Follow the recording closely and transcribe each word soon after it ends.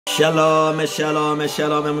Shalom, shalom,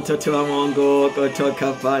 shalom mtoto wa Mungu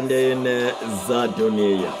kutoka pande nne za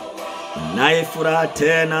dunia. Naye furaha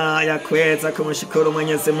tena ya kuweza kumshukuru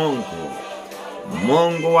Mwenyezi Mungu.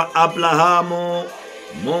 Mungu wa Abrahamu,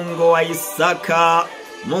 Mungu wa Isaka,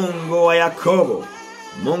 Mungu wa Yakobo.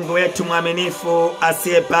 Mungu wetu mwaminifu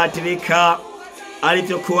asiyebadilika,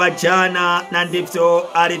 alivyokuwa jana na ndivyo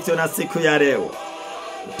alivyo na siku ya leo.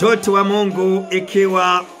 Mtoto wa Mungu,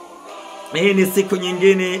 ikiwa hii ni siku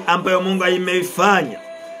nyingine ambayo Mungu ameifanya,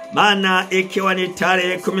 maana ikiwa ni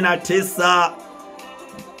tarehe 19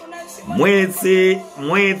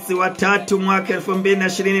 mwezi wa 3 mwaka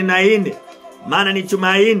 2024, maana ni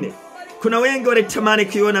Jumanne. Kuna wengi walitamani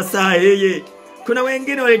kuiona saa hii, kuna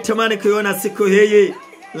wengine walitamani kuiona siku hii,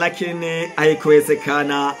 lakini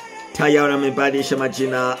haikuwezekana. Tayari wamebadilisha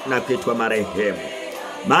majina na kuitwa marehemu.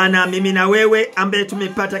 Maana mimi na wewe ambaye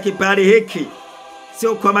tumepata kibali hiki,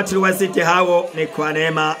 sio kwamba tuliwazidi hao, ni kwa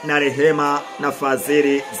neema na rehema na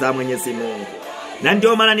fadhili za Mwenyezi Mungu. Na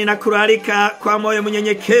ndio maana ninakualika kwa moyo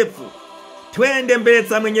mnyenyekevu, twende mbele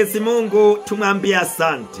za Mwenyezi Mungu tumwambie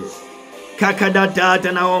asante. Kaka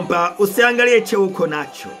dada, naomba usiangalie cheo uko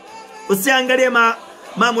nacho, usiangalie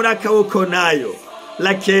mamlaka uko nayo,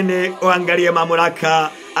 lakini uangalie mamlaka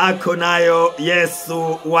ako nayo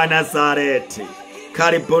Yesu wa Nazareti.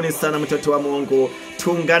 Karibuni sana mtoto wa Mungu,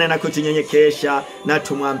 tuungane na kujinyenyekesha na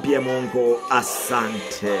tumwambie Mungu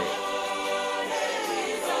asante.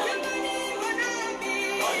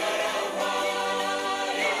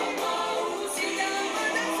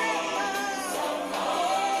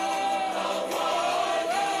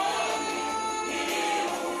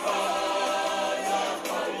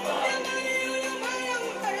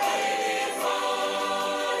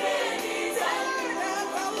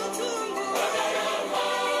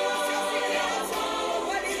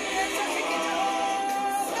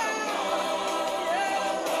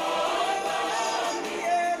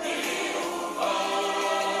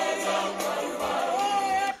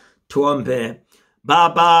 Tuombe.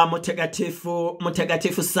 Baba mtakatifu,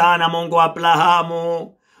 mtakatifu sana, Mungu wa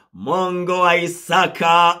Abrahamu, Mungu wa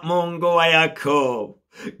Isaka, Mungu wa Yakobo,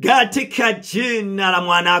 katika jina la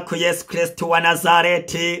mwanako Yesu Kristo wa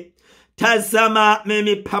Nazareti, tazama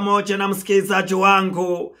mimi pamoja na msikilizaji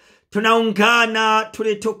wangu tunaungana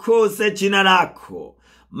tulitukuze jina lako,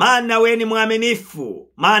 maana wewe ni mwaminifu.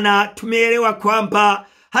 Maana tumeelewa kwamba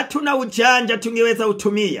hatuna ujanja tungeweza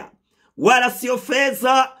utumia, wala sio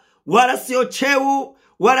fedha, wala sio cheu,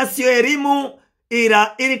 wala sio elimu,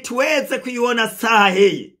 ili tuweze kuiona saa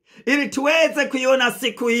hii, ili tuweze kuiona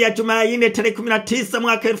siku hii ya Jumanne tarehe 19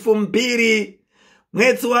 mwaka 2000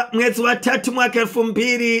 mwezi wa 3 mwaka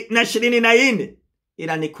 2024.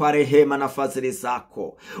 Ila ni kwa rehema na fadhili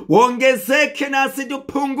zako. Uongezeke nasi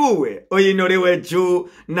tupungue, uinuliwe juu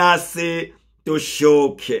nasi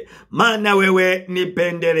tushuke, maana wewe ni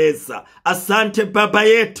bendereza. Asante Baba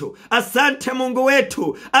yetu, asante Mungu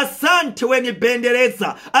wetu, asante wewe ni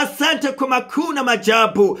bendereza. Asante kwa makuu na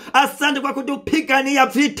maajabu, asante kwa kutupigania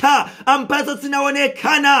vita ambazo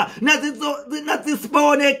zinaonekana na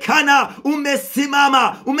zisipoonekana.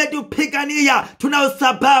 Umesimama, umetupigania. Tunao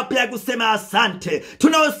sababu ya kusema asante,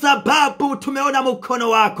 tunao sababu. Tumeona mkono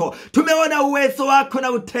wako, tumeona uwezo wako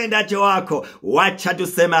na utendaji wako. Wacha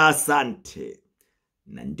tusema asante.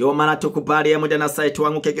 Na ndio maana tukubali ya muda na saa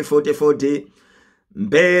tuanguke kifudifudi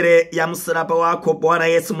mbele ya msalaba wako Bwana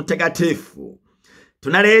Yesu mtakatifu.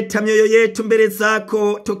 Tunaleta mioyo yetu mbele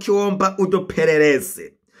zako tukiomba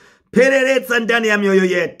utupeleleze. Peleleza ndani ya mioyo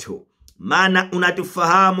yetu, maana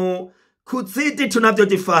unatufahamu kuzidi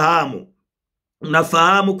tunavyojifahamu.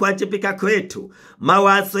 Unafahamu kuwajibika kwetu,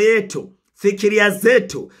 mawazo yetu, fikiria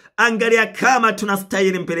zetu. Angalia kama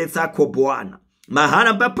tunastahili mbele zako Bwana. Mahala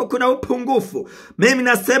ambapo kuna upungufu, mimi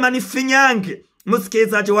nasema nifinyange.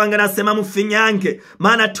 Msikilizaji wangu nasema mfinyange,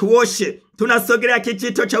 maana tuoshe. Tunasogelea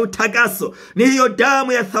kijito cha utagaso, ni hiyo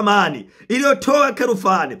damu ya thamani iliyotoka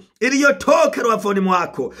Kalvari, iliyotoka rohoni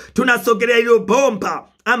mwako. Tunasogelea hiyo bomba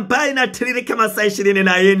ambaye inatiririka masaa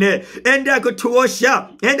 24. Enda kutuosha,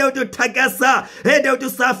 enda ututagasa, enda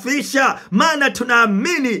utusafisha, maana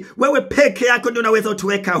tunaamini wewe peke yako ndio unaweza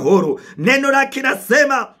utuweka huru. Neno lako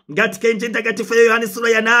linasema katika Injili takatifu ya Yohana sura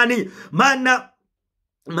ya 8,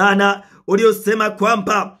 maana uliosema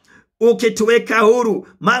kwamba ukituweka huru,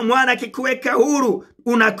 mwana kikuweka huru,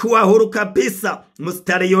 unakuwa huru kabisa.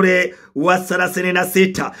 Mstari yule wa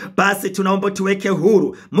 36. Basi tunaomba tuweke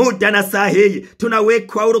huru muda na saa hii.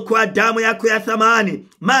 Tunawekwa huru kwa damu yako ya thamani,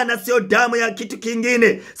 maana sio damu ya kitu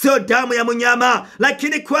kingine, sio damu ya mnyama,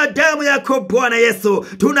 lakini kwa damu yako Bwana Yesu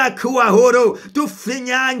tunakuwa huru.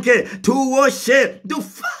 Tufinyange, tuoshe,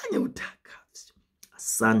 tufanye utakatifu.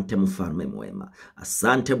 Asante mfalme mwema.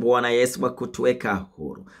 Asante Bwana Yesu kwa kutuweka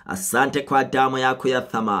huru. Asante kwa damu yako ya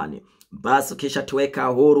thamani. Basi ukisha tuweka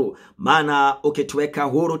huru, maana ukituweka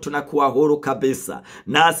huru tunakuwa huru kabisa.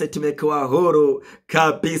 Nasi tumekuwa huru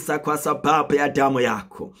kabisa kwa sababu ya damu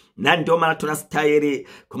yako. Na ndio maana tunastahili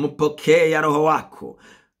kumpokea Roho wako.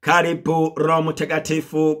 Karibu Roho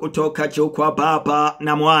Mtakatifu kutoka juu kwa Baba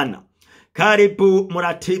na Mwana. Karibu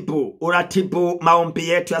uratibu maombi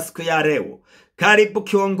yetu ya siku ya leo. Karibu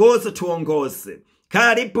kiongozi tuongoze.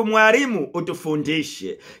 Karibu mwalimu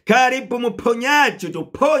utufundishe. Karibu mponyaji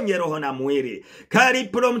utuponye roho na mwili.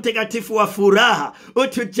 Karibu Roho Mtakatifu wa furaha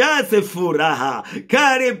utujaze furaha.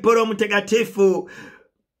 Karibu Roho Mtakatifu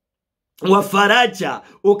wa faraja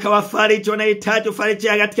ukawafariji wanahitaji ufariji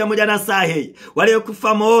katika muda na saa hii.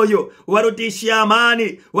 Waliokufa moyo warudishie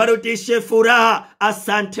amani, warudishie furaha.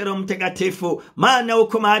 Asante Roho Mtakatifu, maana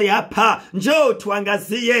uko mahali hapa. Njoo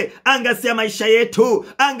tuangazie, angazia maisha yetu,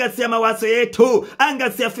 angazia mawazo yetu,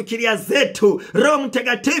 angazia fikiria zetu. Roho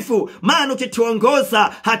Mtakatifu, maana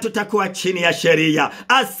ukituongoza hatutakuwa chini ya sheria.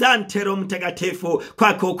 Asante Roho Mtakatifu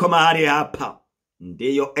kwa uko mahali hapa.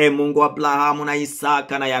 Ndiyo Mungu wa Abrahamu na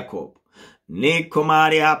Isaka na Yakobo, niko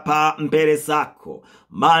mahali hapa mbele zako,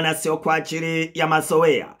 maana sio kwa ajili ya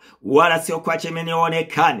mazoea, wala sio kwa ajili mimi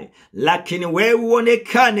nionekane, lakini wewe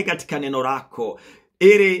uonekane katika neno lako,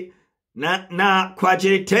 ili na kwa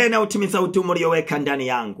ajili tena utimiza utume ulioweka ndani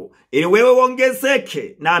yangu, ili wewe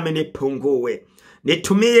uongezeke nami nipungue.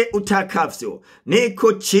 Nitumie utakavyo,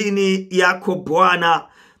 niko chini yako Bwana.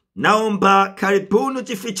 Naomba karibuni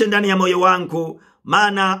jifiche ndani ya moyo wangu,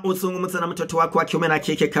 maana uzungumza na mtoto wako wa kiume na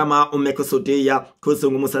kike kama umekusudia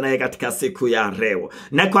kuzungumza naye katika siku ya leo.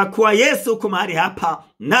 Na kwa kuwa Yesu uko mahali hapa,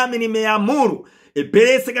 nami nimeamuru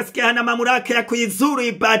ibilisi kasikia hana mamlaka ya kuizuru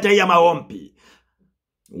ibada ya maombi,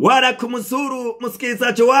 wala kumzuru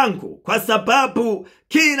msikilizaji wangu, kwa sababu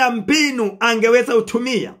kila mbinu angeweza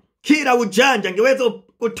utumia, kila ujanja angeweza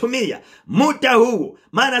utumia muda huu,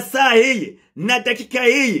 maana saa hii na dakika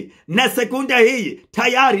hii na sekunda hii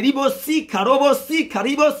tayari ribosika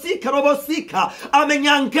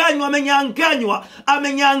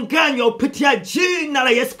amenyanganywa upitia jina la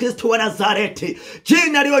Yesu Kristo wa Nazareti,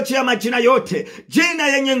 jina lililojaa majina yote, jina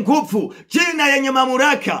yenye nguvu, jina yenye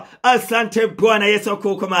mamlaka. Asante Bwana Yesu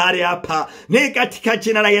kwa mahali hapa, ni katika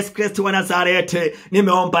jina la Yesu Kristo wa Nazareti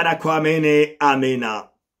nimeomba na kuamini, amina.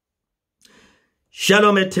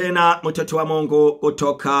 Shalom tena mtoto wa Mungu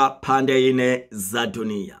kutoka pande ine za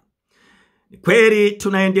dunia. Kweli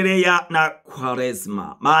tunaendelea na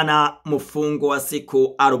Kwaresma, maana mfungo wa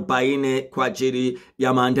siku 40 kwa ajili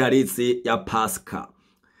ya maandalizi ya Pasaka.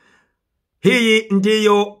 Hii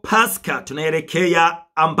ndiyo Pasaka tunaelekea,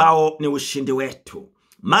 ambao ni ushindi wetu.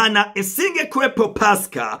 Maana isinge kuwepo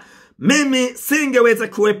Pasaka, mimi singeweza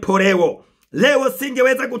kuwepo leo. Leo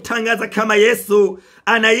singeweza kutangaza kama Yesu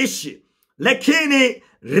anaishi. Lakini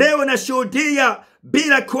leo nashuhudia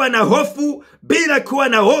bila kuwa na hofu, bila kuwa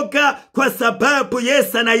na hoga, kwa sababu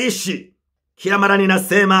Yesu anaishi. Kila mara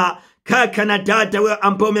ninasema, kaka na dada wewe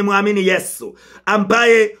ambao umemwamini Yesu,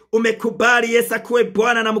 ambaye umekubali Yesu kuwe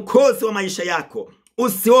Bwana na Mwokozi wa maisha yako,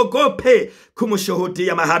 usiogope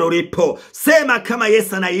kumshuhudia mahali ulipo. Sema kama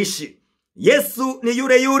Yesu anaishi. Yesu ni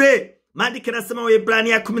yule yule. Maandiko yanasema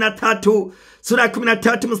Waebrania 13 sura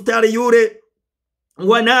 13 mstari yule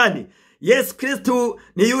wa 8. Yesu Kristo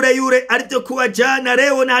ni yule yule alivyokuwa jana,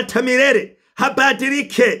 leo na hata milele.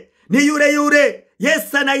 Habadilike. Ni yule yule.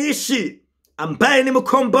 Yesu anaishi, ambaye ni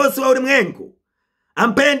mkombozi wa ulimwengu,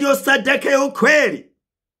 ambaye ndio sadaka ya ukweli,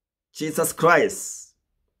 Jesus Christ.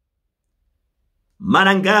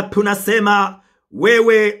 Mara ngapi unasema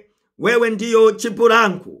wewe ndiyo jibu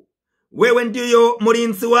langu, wewe ndiyo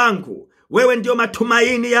mlinzi wangu, wewe ndiyo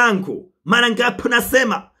matumaini yangu. Mara ngapi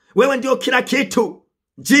unasema wewe ndiyo kila kitu.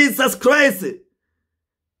 Jesus Christ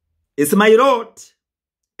is my Lord,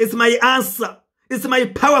 is my answer, is my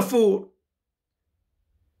powerful,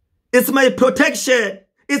 is my protection,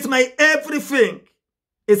 is my everything,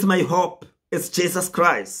 is my hope, is Jesus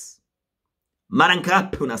Christ. Mara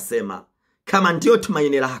ngapi unasema kama ndio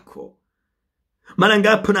tumaini lako? Mara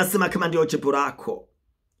ngapi unasema kama ndio jibu lako?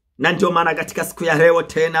 Na ndio maana katika siku ya leo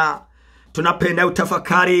tena tunapenda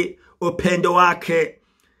utafakari upendo wake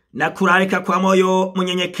na kurarika kwa moyo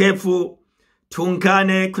mnyenyekevu.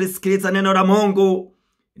 Tuungane kulisikiliza neno la Mungu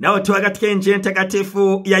linalotoka katika Injili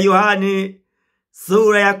takatifu ya Yohani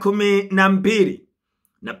sura ya 12.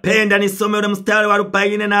 Napenda nisome ule mstari wa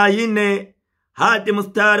 44 hadi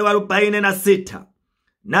mstari wa 46.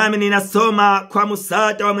 Nami ninasoma kwa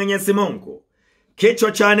msaada wa Mwenyezi Mungu.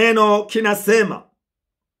 Kichwa cha neno kinasema,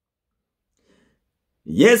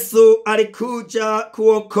 Yesu alikuja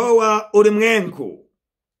kuokoa ulimwengu,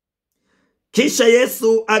 Kisha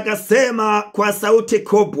Yesu akasema kwa sauti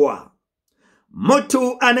kubwa,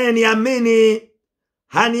 mtu anayeniamini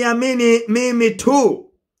haniamini mimi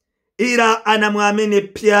tu, ila anamwamini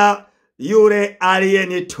pia yule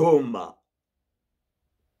aliyenituma.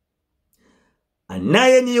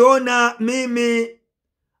 Anayeniona mimi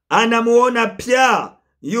anamuona pia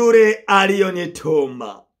yule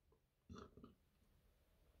aliyenituma.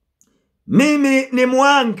 Mimi ni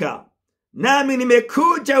mwanga, nami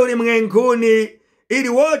nimekuja ulimwenguni ili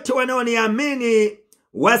wote wanaoniamini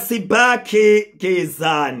wasibaki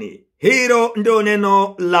gizani. Hilo ndio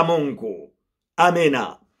neno la Mungu.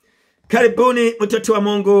 Amina. Karibuni mtoto wa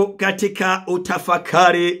Mungu katika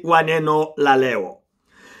utafakari wa neno la leo.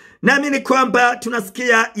 Naamini kwamba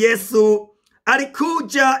tunasikia Yesu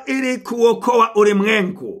alikuja ili kuokoa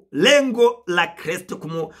ulimwengu. Lengo la Kristo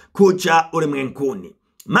kuja ulimwenguni.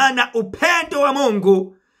 Maana upendo wa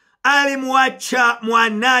Mungu alimuacha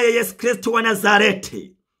mwanaye Yesu Kristo wa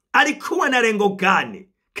Nazareti. Alikuwa na lengo gani?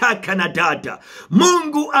 Kaka na dada,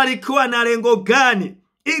 Mungu alikuwa na lengo gani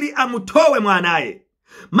ili amutowe mwanaye?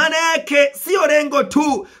 Maana yake sio lengo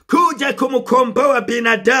tu kuja kumkomboa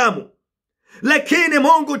binadamu, lakini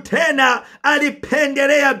Mungu tena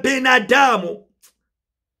alipendelea binadamu.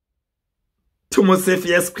 Tumusifu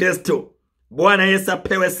Yesu Kristo. Bwana Yesu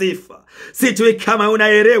apewe sifa. Sijui kama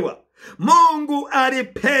unaelewa. Mungu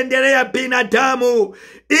alipendelea binadamu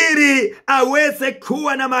ili aweze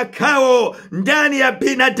kuwa na makao ndani ya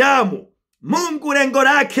binadamu. Mungu lengo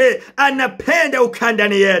lake, anapenda ukaa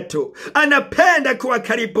ndani yetu. Anapenda kuwa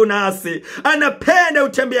karibu nasi. Anapenda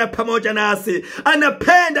utembea pamoja nasi.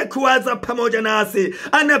 Anapenda kuwaza pamoja nasi.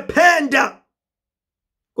 Anapenda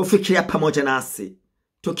kufikiria pamoja nasi.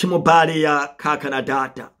 Tukimubalia kaka na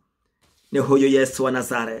dada, ni huyu Yesu wa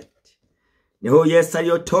Nazareti. Ni huyu Yesu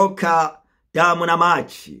aliyotoka damu na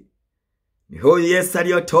maji. Ni huyu Yesu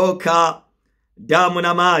aliyotoka damu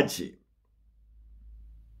na maji.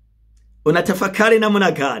 Unatafakari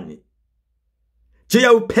namna gani juu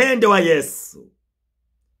ya upendo wa Yesu?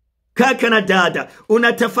 Kaka na dada,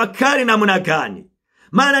 unatafakari namna gani?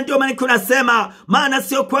 Maana ndio maana kunasema, maana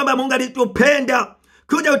sio kwamba Mungu alitupenda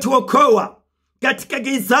kuja utuokoa katika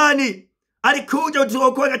gizani. Alikuja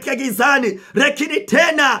utuokoa katika gizani, lakini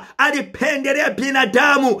tena alipendelea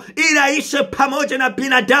binadamu ili aishe pamoja na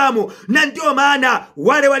binadamu. Na ndio maana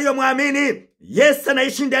wale waliomwamini Yesu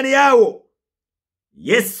anaishi ndani yao.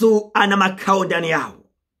 Yesu ana makao ndani yao.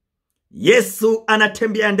 Yesu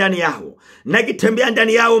anatembea ndani yao. Na kitembea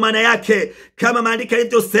ndani yao maana yake, kama maandiko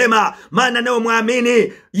yalivyosema, maana nao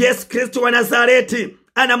muamini Yesu Kristo wa Nazareti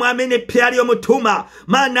anamwamini pia aliyomtuma.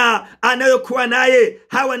 Maana anayokuwa naye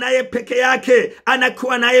hawa naye peke yake,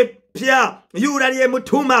 anakuwa naye pia yule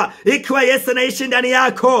aliyemtuma. Ikiwa Yesu anaishi ndani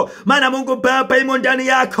yako, maana Mungu Baba yumo ndani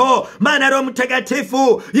yako, maana Roho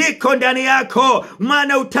Mtakatifu yuko ndani yako,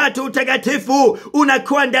 maana Utatu Utakatifu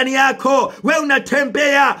unakuwa ndani yako. We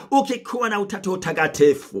unatembea ukikuwa na Utatu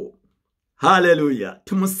Utakatifu. Haleluya.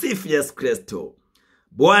 Tumusifu Yesu Kristo.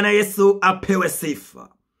 Bwana Yesu apewe sifa.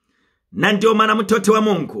 Na ndio maana mtoto wa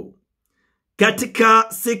Mungu, katika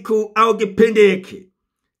siku au kipindi hiki,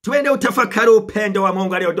 tuende utafakari upendo wa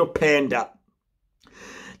Mungu aliyotupenda.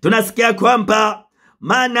 Tunasikia kwamba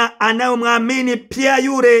maana anayemwamini pia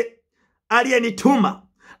yule aliyenituma.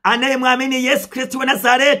 Anayemwamini Yesu Kristo wa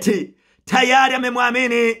Nazareti tayari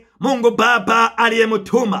amemwamini Mungu Baba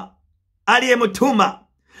aliyemtuma.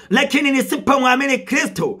 Lakini nisipomwamini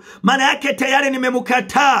Kristo, maana yake tayari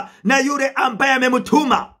nimemkataa na yule ambaye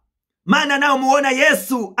amemtuma. Maana nao muona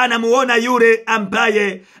Yesu, anamuona yule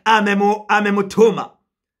ambaye amemtuma.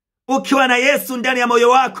 Ukiwa na Yesu ndani ya moyo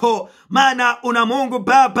wako, maana una Mungu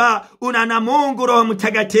Baba, una na Mungu Roho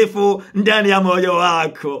Mtakatifu ndani ya moyo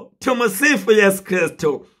wako. Tumusifu Yesu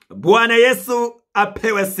Kristo. Bwana Yesu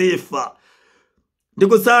apewe sifa.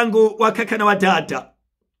 Ndugu zangu wakaka na wadada,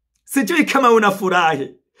 sijui kama unafurahi,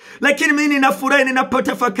 lakini mimi ninafurahi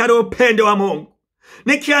ninapotafakari upendo wa Mungu.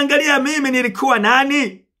 Nikiangalia mimi nilikuwa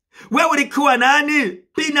nani? Wewe ulikuwa nani?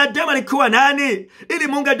 Binadamu alikuwa nani? Ili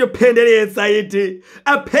Mungu atupendelee zaidi,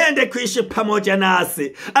 apende kuishi pamoja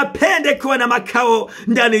nasi, apende kuwa na makao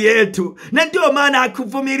ndani yetu. Na ndio maana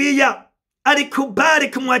hakuvumilia, alikubali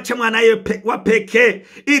kumwacha mwanaye wa pekee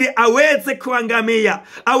ili aweze kuangamia,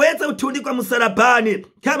 aweze utundikwa msalabani,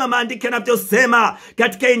 kama maandiko yanavyosema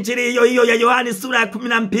katika Injili hiyo hiyo ya Yohana sura ya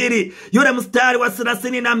 12 yule mstari wa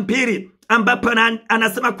 32, ambapo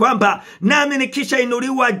anasema kwamba nami nikisha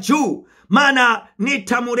inuliwa juu, maana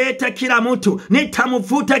nitamuleta kila mtu,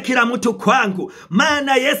 nitamuvuta kila mtu kwangu.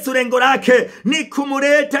 Maana Yesu lengo lake ni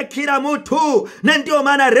kumuleta kila mtu. Na ndio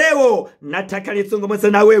maana leo nataka nizungumze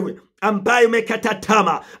na wewe ambaye umekata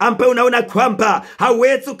tamaa, ambaye unaona kwamba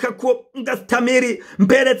hauwezi ukastamiri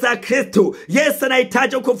mbele za Kristo, Yesu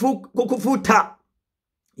anahitaji kukuvuta.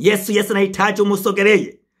 Yesu anahitaji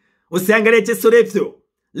umusogelee. Usiangalie jinsi ulivyo.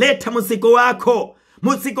 Leta mzigo wako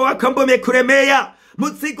ambao umekuremea,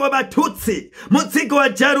 mzigo wa batutsi, mzigo wa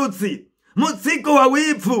jaruzi, mzigo wa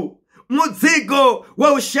wivu, mzigo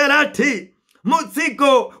wa usharati,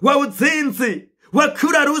 mzigo wa uzinzi, wa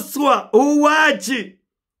kula ruswa, uwaji,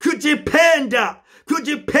 kujipenda,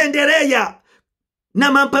 kujipendelea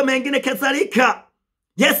na mambo mengine kadhalika.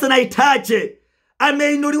 Yesu anahitaji.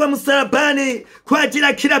 Ameinuliwa msalabani kwa ajili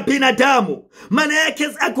ya kila binadamu. Maana yake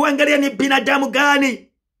akuangalia ni binadamu gani.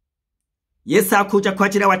 Yesu hakuja kwa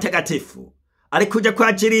ajili ya watakatifu, alikuja kwa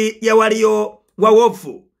ajili ya walio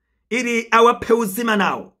waovu, ili awape uzima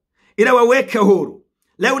nao, ili waweke huru.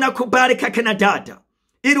 Leo nakubali kaka na dada,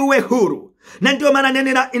 ili uwe huru. Na ndio maana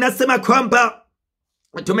neno inasema kwamba,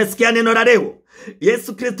 tumesikia neno la leo,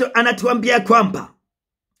 Yesu Kristo anatuambia kwamba,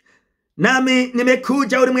 nami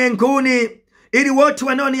nimekuja ulimwenguni ili wote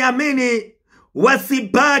wanaoniamini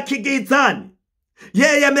wasibaki gizani.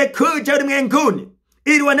 Yeye amekuja ulimwenguni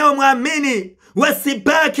ili wanaomwamini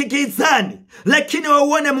wasibaki gizani, lakini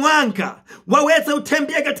wauone mwanga, waweze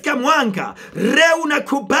utembea katika mwanga. Leo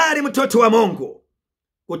unakubali mtoto wa Mungu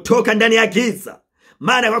kutoka ndani ya giza,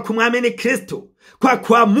 maana kwa kumwamini Kristo, kwa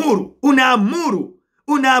kuamuru,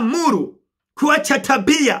 unaamuru kuacha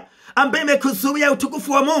tabia ambaye imekuzuia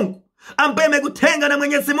utukufu wa Mungu, ambaye imekutenga na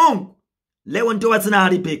Mwenyezi Mungu. Leo ndoa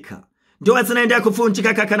zinaharibika, ndoa zinaendelea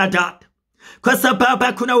kuvunjika kaka na dada, kwa sababu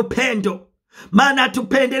hakuna upendo. Maana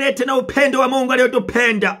tupendelee tena upendo wa Mungu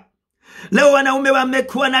aliyotupenda. Leo wanaume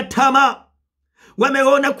wamekuwa na tamaa,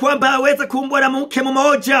 wameona kwamba hawezi kuumbwa na mke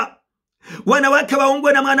mmoja, wanawake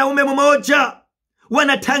waungwe na mwanaume mmoja.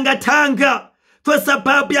 Wanatangatanga kwa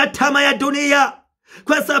sababu ya tamaa ya dunia,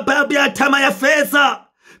 kwa sababu ya tamaa ya fedha,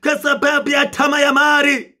 kwa sababu ya tamaa ya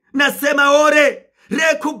mali. Nasema ore,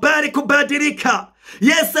 leo kubali kubadilika.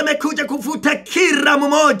 Yesu amekuja kuvuta kila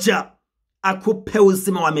mmoja, akupe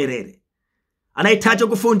uzima wa milele. Anahitaji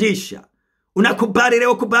kufundisha. Unakubali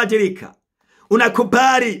leo kubadilika?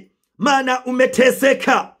 Unakubali? Maana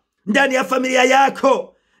umeteseka ndani ya familia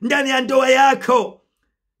yako, ndani ya ndoa yako.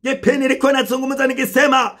 Jepeni nilikuwa nazungumza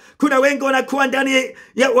nikisema, kuna wengi wanakuwa ndani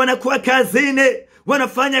ya, wanakuwa kazini,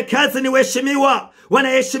 wanafanya kazi, ni waheshimiwa,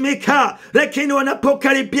 wanaheshimika, lakini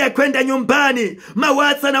wanapokaribia kwenda nyumbani,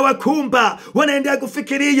 mawazo na wakumba, wanaendelea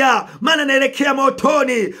kufikiria, maana naelekea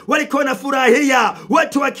motoni. Walikuwa na furahia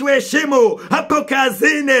watu wakiwaheshimu hapo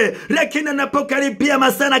kazini, lakini anapokaribia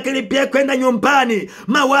masana, karibia kwenda nyumbani,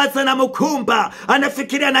 mawazo na mkumba,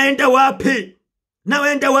 anafikiria naenda wapi,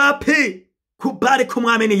 naenda wapi. Kubali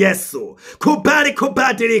kumwamini Yesu. Kubali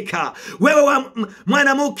kubadilika. Wewe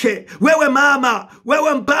mwanamke, wewe mama,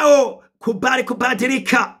 wewe mbao, kubali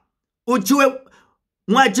kubadilika. Ujue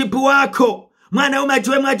mwajibu wako. Mwanaume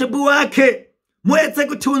ajue mwajibu wake. Mweze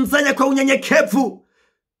kutunzanya kwa unyenyekevu.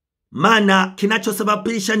 Maana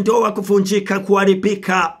kinachosababisha ndoa kuvunjika,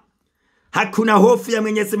 kuharibika, hakuna hofu ya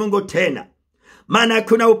Mwenyezi Mungu tena. Maana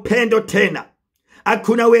hakuna upendo tena,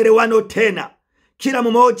 hakuna uelewano tena. Kila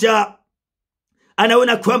mmoja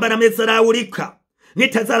anaona kwamba namezaraulika.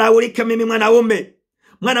 Nitazaraulika mimi mwanaume.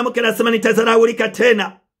 Mwanamke anasema nitazaraulika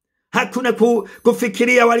tena. Hakuna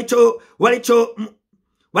kufikiria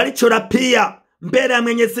walichorapia mbele ya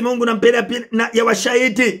Mwenyezi Mungu na mbele ya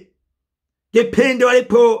washahidi. Kipindi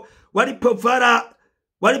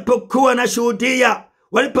walipokuwa na shuhudia,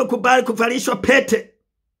 walipokubali kuvalishwa pete.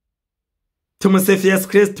 Tumsifu Yesu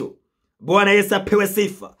Kristo. Bwana Yesu apewe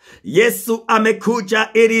sifa. Yesu amekuja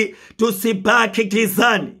ili tusibaki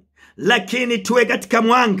gizani, lakini tuwe katika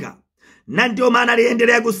mwanga. Na ndio maana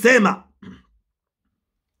aliendelea kusema,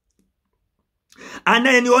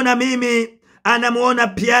 anayeniona mimi anamuona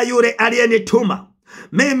pia yule aliyenituma.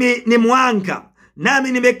 Mimi ni mwanga,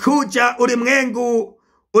 nami nimekuja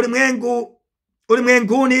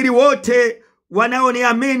ulimwenguni ili wote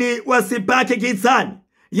wanaoniamini wasibaki gizani.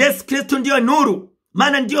 Yesu Kristo ndio nuru,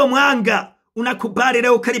 maana ndio mwanga. Unakubali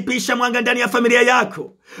leo kukaribisha mwanga ndani ya familia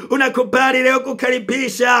yako? Unakubali leo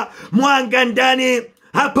kukaribisha mwanga ndani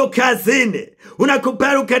hapo kazini?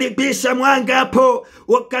 Unakubali kukaribisha mwanga hapo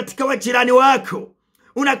katika wajirani wako?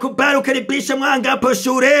 Unakubali kukaribisha mwanga hapo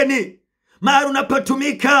shuleni, mahali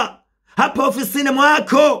unapotumika, hapo ofisini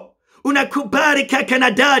mwako? Unakubali kaka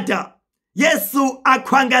na dada? Yesu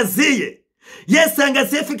akuangazie. Yesu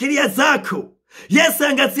angazie fikiria zako. Yesu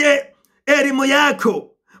angazie elimu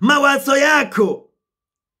yako, mawazo yako.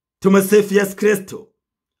 Tumsifu Yesu Kristo.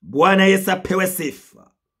 Bwana Yesu apewe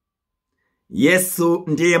sifa. Yesu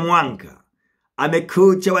ndiye mwanga.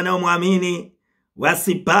 Amekuja wanaomwamini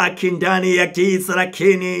wasibaki ndani ya giza,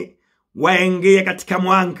 lakini waingie katika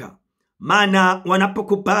mwanga. Maana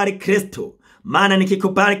wanapokubali Kristo, maana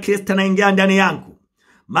nikikubali Kristo naingia ndani yangu,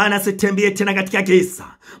 maana sitembie tena katika giza,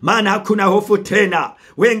 maana hakuna hofu tena.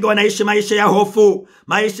 Wengi wanaishi maisha ya hofu,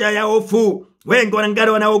 maisha ya hofu. Wengi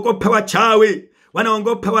wanangari wanaogopa wachawi,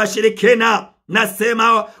 wanaogopa washirikina.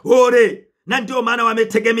 Nasema ore, na ndio maana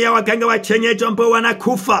wametegemea waganga wa kienyeji ambao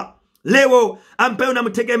wanakufa. Leo ambaye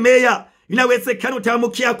unamtegemea, inawezekana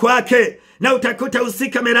utaamkia kwake na utakuta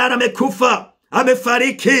usiku amelala amekufa,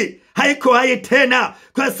 amefariki, haiko hai tena,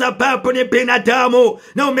 kwa sababu ni binadamu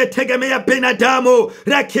na umetegemea binadamu.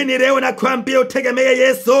 Lakini leo nakwambia utegemea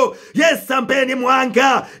Yesu. Yesu ambaye ni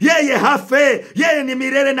mwanga, yeye hafe, yeye ni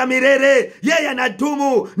milele na milele, yeye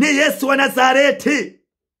anadumu, ni Yesu wa Nazareti.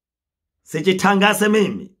 Sijitangaze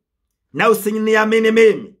mimi na usiniamini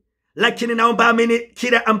mimi, lakini naomba amini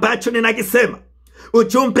kile ambacho ninakisema.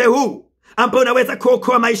 Ujumbe huu ambao unaweza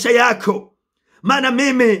kuokoa maisha yako. Maana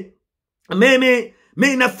mimi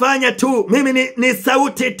nafanya tu, mimi ni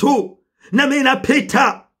sauti tu, na mimi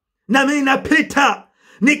napita,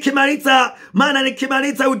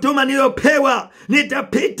 nikimaliza huduma niliyopewa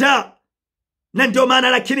nitapita. Na ndio maana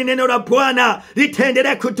lakini neno la Bwana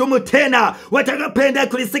litaendelea kudumu tena. Watakapenda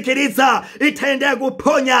kulisikiliza, itaendelea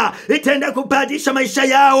kuponya, itaendelea kubadilisha maisha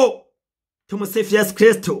yao. Tumsifu Yesu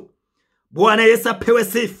Kristo. Bwana Yesu apewe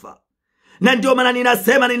sifa. Na ndio maana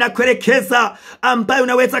ninasema, ninakuelekeza ambaye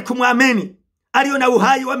unaweza kumwamini, aliye na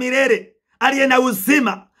uhai wa milele, aliye na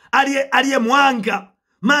uzima, aliye mwanga.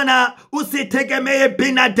 Maana usitegemee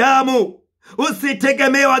binadamu,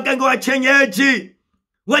 usitegemee waganga wa kienyeji.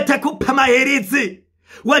 Watakupa mahirizi,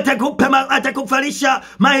 watakufalisha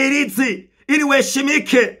mahirizi ili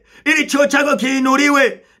uheshimike, ili cheo chako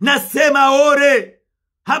kiinuliwe. Nasema ore,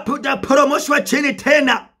 hapo utaporomoshwa chini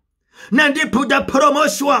tena, na ndipo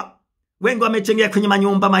utaporomoshwa. Wengi wamejengea kwenye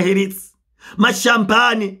manyumba mahirizi,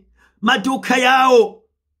 mashambani, maduka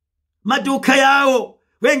yao.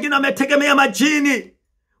 Wengine wametegemea majini,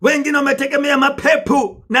 wengine wametegemea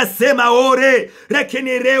mapepo. Nasema ore,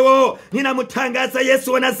 lakini leo ninamtangaza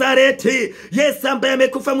Yesu wa Nazareti, Yesu ambaye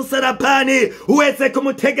amekufa msalabani. Uweze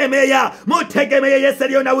kumtegemea, mutegemee Yesu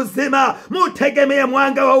aliye na uzima, mutegemee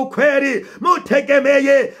mwanga wa ukweli,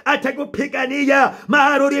 mutegemee. Atakupigania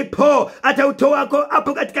mahali ulipo, atautoa wako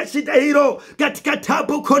hapo katika shida hilo, katika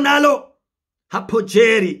tabu konalo, hapo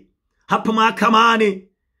jeri, hapo mahakamani.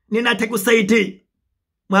 Ninatakusaidia.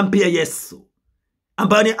 Mwambie Yesu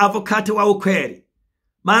ambaye ni avocado wa ukweli.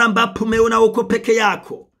 Maana ambapo umeona uko peke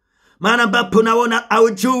yako, maana ambapo unaona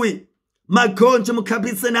haujui magonjwa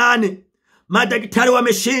mkabisa nani, madaktari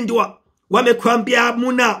wameshindwa, wamekwambia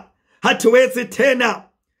hamuna, hatuwezi tena,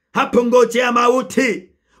 hapo ngojea mauti.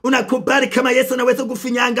 Unakubali kama Yesu anaweza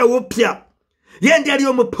kufinyanga upya. Yeye ndiye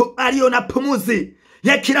aliyo na pumuzi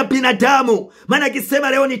ya kila binadamu. Maana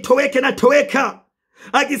akisema leo nitoweke, natoweka.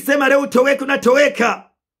 Akisema leo utoweke, natoweka.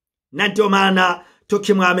 Na ndio maana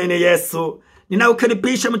tukimwamini Yesu,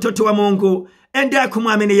 ninaukaribisha mtoto wa Mungu, endea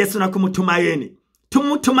kumwamini Yesu na kumtumaini.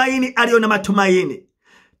 Tumutumaini aliyo na matumaini.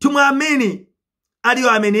 Tumwamini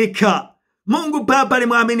aliyoaminika. Mungu Baba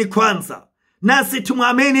alimwamini kwanza, nasi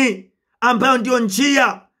tumwamini, ambayo ndio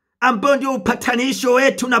njia, ambayo ndio upatanisho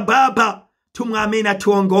wetu na Baba. Tumwamini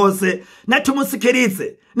atuongoze na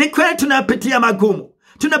tumusikilize. Ni kweli tunapitia magumu,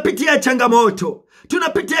 tunapitia changamoto,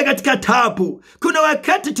 tunapitia katika tabu. Kuna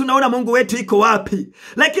wakati tunaona Mungu wetu iko wapi.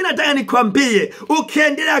 Lakini nataka nikwambie,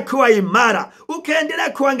 ukiendelea kuwa imara, ukiendelea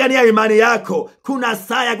kuangalia imani yako, kuna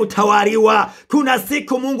saa ya kutawaliwa. Kuna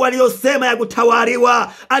siku Mungu aliyosema ya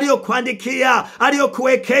kutawaliwa, aliyokuandikia,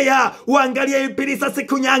 aliyokuwekea. Uangalie ibilisi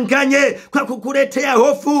asikunyanganye kwa kukuletea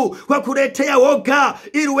hofu, kwa kuletea woga,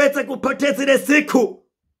 ili uweze kupoteza ile siku.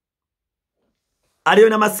 Aliye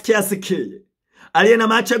na masikio asikie, aliye na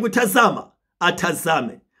macho ya kutazama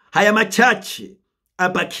atazame. Haya machache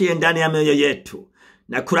abakie ndani ya mioyo yetu.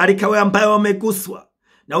 Na kulalika wewe ambaye umeguswa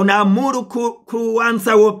na unaamuru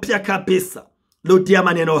kuanza upya kabisa, rudia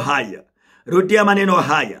maneno haya, rudia maneno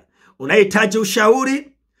haya. Unahitaji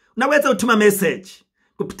ushauri, unaweza utuma message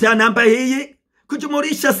kupitia namba hii,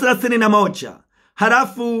 kujumulisha 31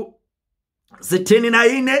 halafu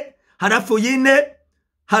 64 halafu 4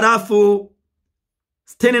 halafu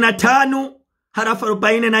 65 halafu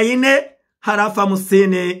 44 halafu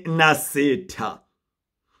 56.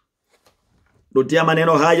 Rudia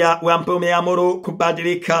maneno haya, wewe ambaye umeamuru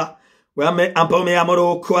kubadilika, wewe ambaye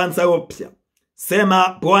umeamuru kuanza upya.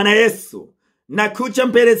 Sema, Bwana Yesu, nakuja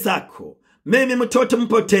mbele zako, mimi mtoto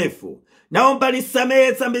mpotevu. Naomba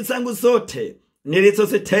nisamehe dhambi zangu zote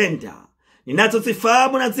nilizozitenda,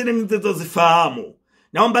 ninazozifahamu na zile nisizozifahamu.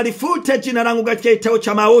 Naomba nifute jina langu katika kitabu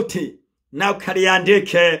cha mauti, na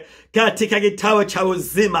ukaliandike katika kitabu cha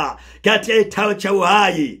uzima, katika kitabu cha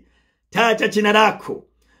uhai. Taja jina lako.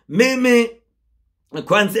 Mimi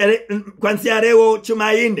kuanzia leo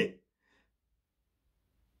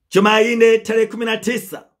Jumanne tarehe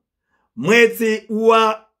 19 mwezi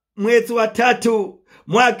wa 3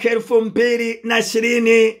 mwaka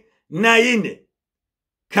 2024.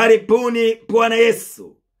 Karibuni Bwana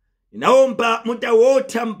Yesu. Ninaomba muda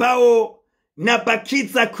wote ambao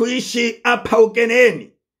nabakiza kuishi hapa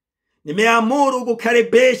ugeneni, nimeamuru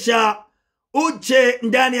kukaribisha uje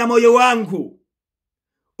ndani ya moyo wangu,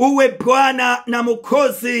 uwe Bwana na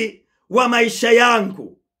Mwokozi wa maisha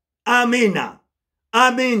yangu. Amina,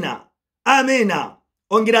 amina, amina.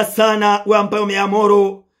 Ongera sana wewe ambaye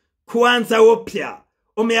umeamuru kuanza upya,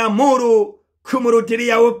 umeamuru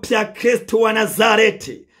kumurudilia upya Kristo wa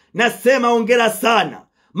Nazareti. Nasema ongera sana,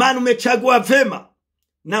 maana umechagua vema.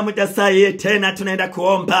 Na muda sahihi tena tunaenda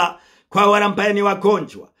kuomba kwa wale ambao ni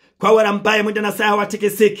wagonjwa, kwa wale ambao muda na saa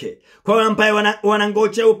hawatikisike, kwa wale ambao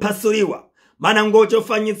wanangoja upasuliwa, maana ngoja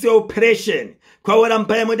ufanyiziwe operation, kwa wale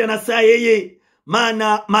ambao muda na saa hii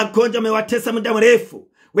maana magonjwa yamewatesa muda mrefu.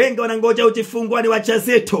 Wengi wanangoja ujifungua, ni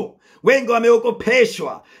wajawazito, wengi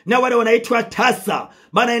wameogopeshwa na wale wanaitwa tasa,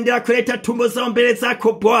 maana endelea kuleta tumbo zao mbele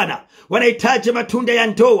zako Bwana, wanahitaji matunda ya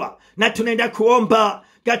ndoa. Na tunaenda kuomba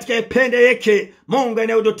katika ipende yake Mungu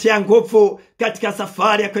anayotutia nguvu katika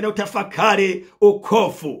safari ya kwenda utafakari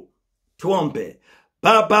ukofu. Tuombe.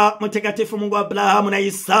 Baba mtakatifu, Mungu wa Abrahamu na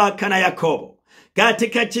Isaka na Yakobo,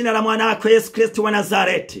 katika jina la mwanako Yesu Kristo wa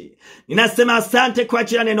Nazareti, ninasema asante kwa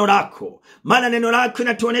ajili ya neno lako, maana neno lako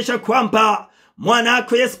linatuonesha kwamba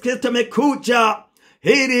mwanako Yesu Kristo amekuja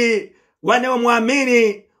ili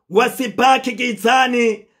wanaomwamini wasibaki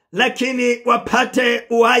gizani, lakini wapate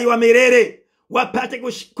uhai wa milele, wapate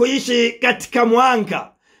kuishi katika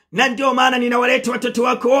mwanga. Na ndio maana ninawaleta watoto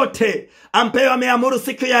wako wote ambao wameamuru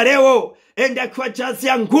siku ya leo, enda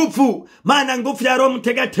kuwajazia nguvu, maana nguvu ya Roho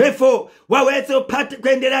Mtakatifu waweze upate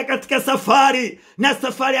kuendelea katika safari, na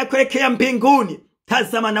safari ya kuelekea mbinguni.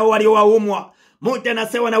 Tazama na walio waumwa, muda na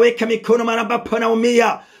sewa wanaweka mikono mara ambapo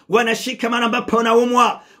wanaumia, wanashika mara ambapo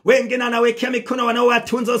wanaumwa. Wengine anawekea mikono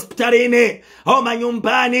wanaowatunza hospitalini au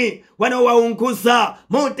manyumbani, wanaowaunguza.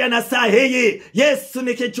 Muda na saa hii Yesu,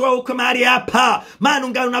 nikijua uko mahali hapa, maana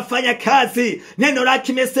ungali unafanya kazi. Neno lako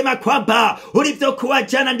limesema kwamba ulivyokuwa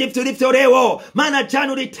jana ndivyo ulivyo leo, maana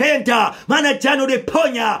jana ulitenda, maana jana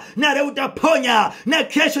uliponya, na leo utaponya, na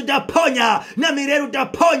kesho utaponya, na milele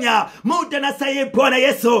utaponya. Muda na saa hii Bwana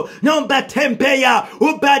Yesu, naomba tembea,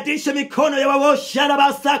 ubadilishe mikono ya wawosha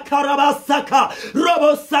rabasaka rabasaka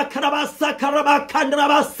robo sakarabasaka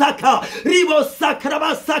rabakandrabasaka ribo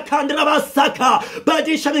sakarabasaka ndrabasaka.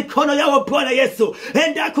 Badisha mikono yao Bwana Yesu,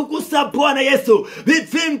 enda kugusa Bwana Yesu,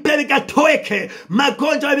 vivimbe vikatoeke,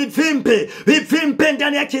 magonjwa ya vivimbe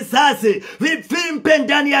ndani ya kizazi, vivimbe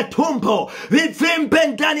ndani ya tumbo, vivimbe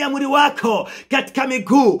ndani ya mwili wako. Katika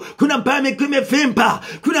miguu, kuna ambao miguu imevimba,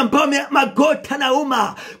 kuna ambao magoti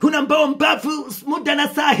nauma, kuna ambao mbavu muda na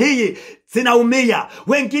saa hii zinaumia,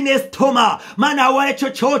 wengine stoma, maana hawale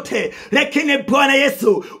chochote. Lakini Bwana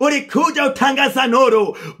Yesu, ulikuja utangaza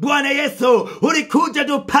nuru. Bwana Yesu, ulikuja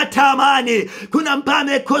tupata amani. Kuna ambao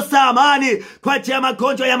wamekosa amani kwa ajili ya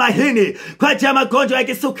magonjwa ya mahini, kwa ajili ya magonjwa ya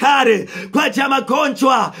kisukari, kwa ajili ya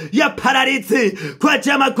magonjwa ya paralizi, kwa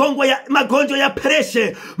ajili ya magonjwa ya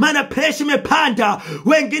preshe, maana preshe imepanda,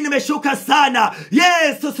 wengine imeshuka sana.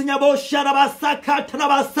 Yesu, sinyabosha rabasaka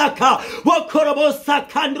tanabasaka wokorobosa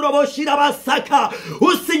kandroboshira basaka.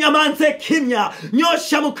 Usinyamanze kimya,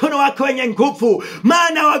 nyosha mkono wako wenye nguvu,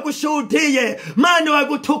 maana wakushuhudie, maana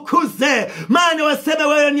wakutukuze, maana waseme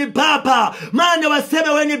wewe ni Baba, maana waseme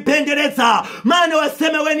wewe ni bendereza, maana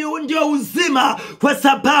waseme wewe ndio uzima, kwa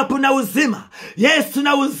sababu na uzima Yesu,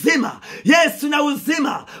 na uzima Yesu, na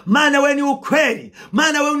uzima, maana wewe ni ukweli,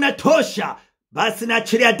 maana wewe unatosha. Basi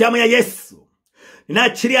naachilia damu ya Yesu,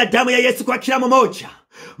 naachilia damu ya Yesu kwa kila mmoja.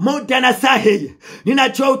 Muda na sahi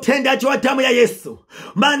ninajua utendaji wa damu ya Yesu,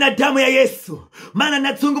 maana damu ya Yesu, maana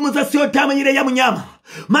nazungumza sio damu ile ya mnyama,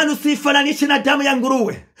 maana usifananishe na damu ya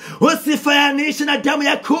nguruwe, usifananishe na damu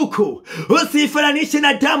ya kuku, usifananishe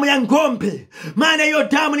na damu ya ngombe, maana hiyo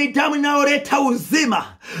damu ni damu inayoleta uzima,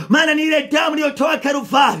 maana ni ile damu iliyotoa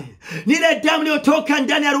Kalvari, Nile damu iliyotoka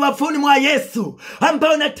ndani ya ruwafuni mwa Yesu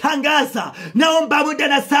ambayo natangaza, naomba muda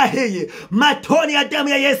na saa hii matoni ya damu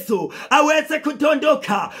ya Yesu aweze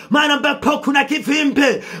kudondoka maana ambapo kuna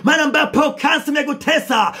kivimbe, maana ambapo kansa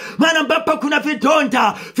imekutesa, maana ambapo kuna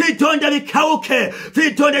vidonda vikauke,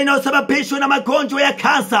 vidonda inayosababishwa na magonjwa ya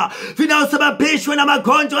kansa, vinayosababishwa na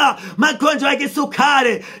magonjwa ya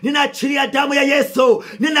kisukari. Ninaachilia damu ya Yesu,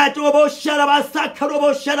 ninatobosha la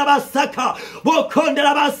basaka, bokonda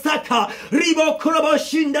la basaka, ribo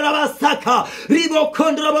kuroboshinda la basaka, ribo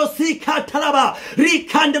konda la bosika talaba,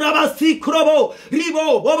 rikanda la basikurobo,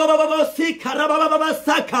 ribo bobobobosika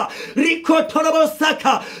rabababasaka, riko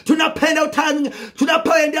torobosaka.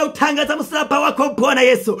 Tunapoenda utangaza msalaba wako Bwana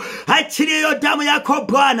Yesu, achilia hiyo damu yako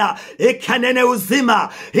Bwana, ikanene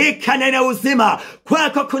uzima,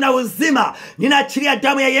 kwako kuna uzima. Ninaachilia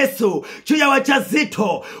damu ya Yesu juu ya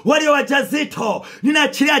wajazito, walio wajazito.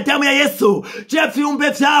 Ninaachilia damu ya Yesu juu ya viumbe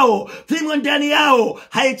vyao, vimo ndani yao.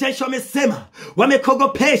 Haijalishi wamesema,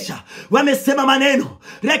 wamekogopesha, wamesema maneno,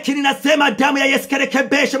 lakini nasema damu ya Yesu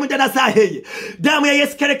karekebeshe muda na saa hii. Damu ya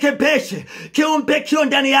Yesu karekebeshe kiumbe kio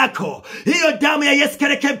ndani yako. Hiyo damu ya Yesu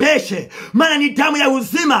karekebeshe, maana ni damu ya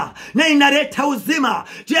uzima na inaleta uzima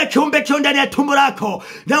juu ya kiumbe kio ndani ya tumbo lako.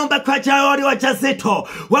 Naomba kwa jawari wajazito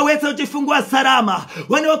waweze kujifungua salama,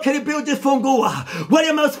 wanaokaribia kujifungua, wale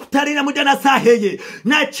hospitalini na muda na saa hii.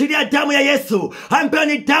 Naachilia damu ya Yesu ambayo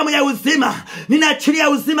ni damu ya uzima, ninaachilia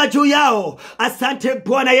uzima juu yao. Asante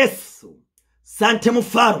Bwana Yesu, asante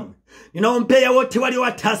Mfalme. Ninaombea wote walio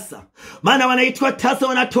watasa, maana wanaitwa tasa,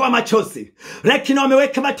 wanatoa machozi, lakini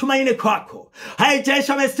wameweka matumaini kwako.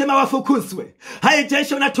 Haijalishi wamesema wafukuzwe,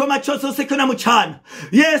 haijalishi wanatoa machozi usiku na mchana.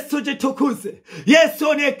 Yesu jitukuze, Yesu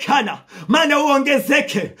onekana, maana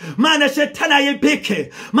uongezeke, maana shetani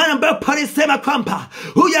aibike, maana ambapo alisema kwamba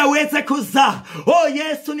huyaweze kuzaa.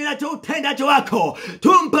 Yesu, ninajua utendaji wako.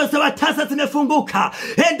 Tumbo za watasa zimefunguka,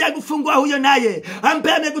 enda kufungua huyo naye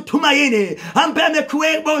ambaye amekutumaini, ambaye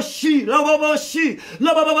amekueboshi, loboboboshi.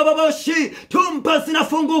 Tumbo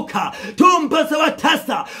zinafunguka, tumbo za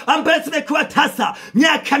watasa ambaye zimekuwa tasa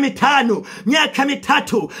miaka 5, miaka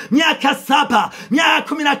 3, miaka 7,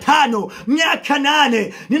 miaka 15, miaka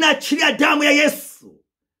 8. Ninaachilia damu ya Yesu.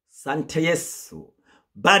 Sante Yesu.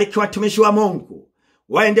 Bariki watumishi wa Mungu,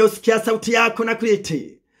 waende usikia sauti yako na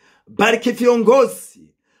kuitii. Bariki viongozi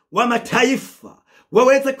wa mataifa,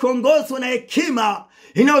 waweze kuongozwa na hekima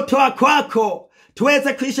inayotoa kwako,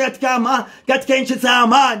 tuweze kuishi katika nchi za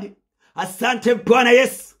amani. Asante Bwana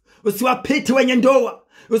Yesu. Usiwapite wenye ndoa,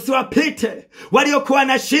 usiwapite waliokuwa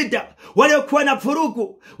na shida, waliokuwa na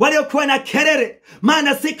vurugu, waliokuwa na kelele,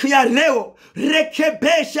 maana siku ya leo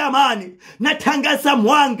rekebesha amani. Natangaza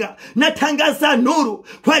mwanga, natangaza nuru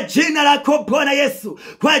kwa jina lako Bwana Yesu,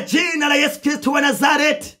 kwa jina la Yesu Kristo wa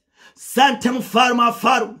Nazareti. Sante Mfalme wa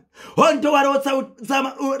falme. Ondoa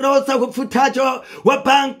roho za ufutaji wa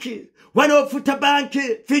banki, wanaofuta banki,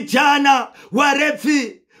 vijana,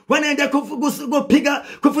 warevi, wanaenda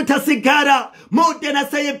kufuta sigara. Muda na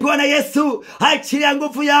saa Bwana Yesu, achilia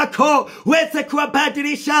nguvu yako, weze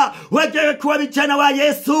kuwabadilisha, wagewe kuwa vijana wa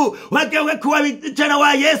Yesu, wagewe kuwa vijana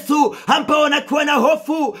wa Yesu ambao wanakuwa na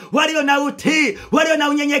hofu, walio na utii, walio na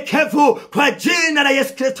unyenyekevu, kwa jina la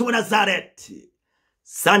Yesu Kristo wa Nazareti.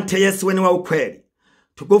 Sante Yesu, wewe ni wa ukweli.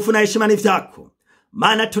 Tukufu na heshima ni vyako,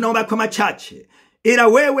 maana tunaomba kwa machache, ila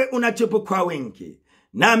wewe unajibu kwa wingi.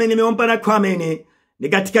 Nami nimeomba na kuamini, ni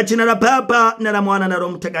katika jina la Baba na la Mwana na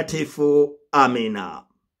Roho Mtakatifu. Amina.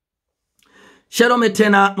 Shalom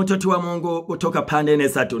tena mtoto wa Mungu kutoka pande nne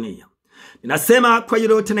za dunia. Ninasema kwa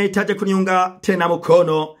yule yote anahitaji kuniunga tena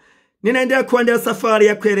mkono, ninaendelea kuandaa safari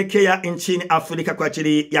ya kuelekea nchini Afrika kwa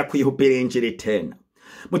ajili ya kuihubiri injili tena.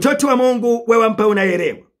 Mtoto wa Mungu, wewe ambaye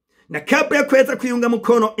unaelewa, na kabla ya kuweza kuiunga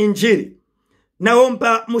mkono injili,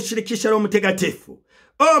 naomba mshirikishe Roho Mtakatifu.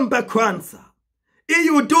 Omba kwanza. Hii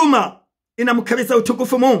huduma inamkabisa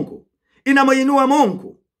utukufu Mungu, inamuinua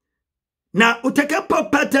Mungu, na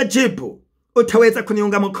utakapopata jibu utaweza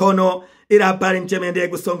kuniunga mkono ila habari njema endelee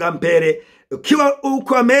kusonga mbele. Ukiwa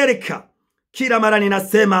uko Amerika, kila mara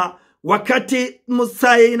ninasema wakati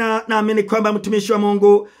Musai naamini kwamba mtumishi wa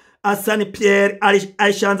Mungu Asani Pierre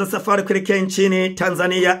alishaanza safari kuelekea nchini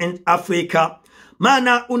Tanzania, Afrika.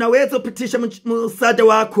 Maana unaweza upitisha msaada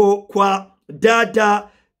wako kwa dada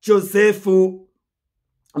Josefu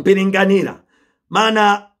Mbilinganira.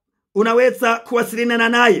 Maana unaweza kuwasiliana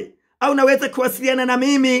naye, au unaweza kuwasiliana na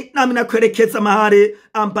mimi, nami nakuelekeza mahali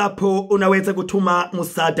ambapo unaweza kutuma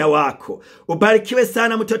msaada wako. Ubarikiwe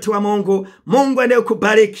sana mtoto wa Mungu. Mungu aendelee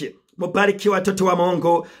kubariki. Mubariki watoto wa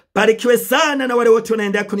Mungu. Barikiwe sana na wale wote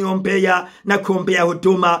wanaendelea kuniombea na kuombea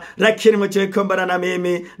huduma, lakini mjue kwamba na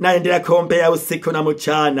mimi naendelea kuombea usiku na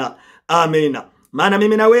mchana. Amina. Maana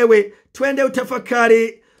mimi na wewe twende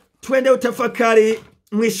utafakari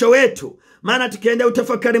mwisho wetu. Maana tukienda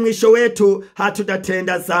utafakari mwisho wetu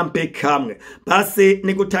hatutatenda dhambi kamwe. Basi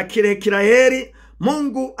nikutakire kila heri.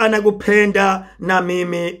 Mungu anakupenda na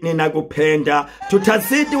mimi ninakupenda.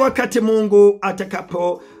 Tutazidi wakati Mungu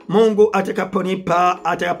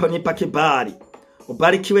atakaponipa kibali.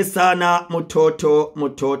 Ubarikiwe sana mtoto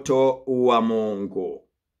wa Mungu.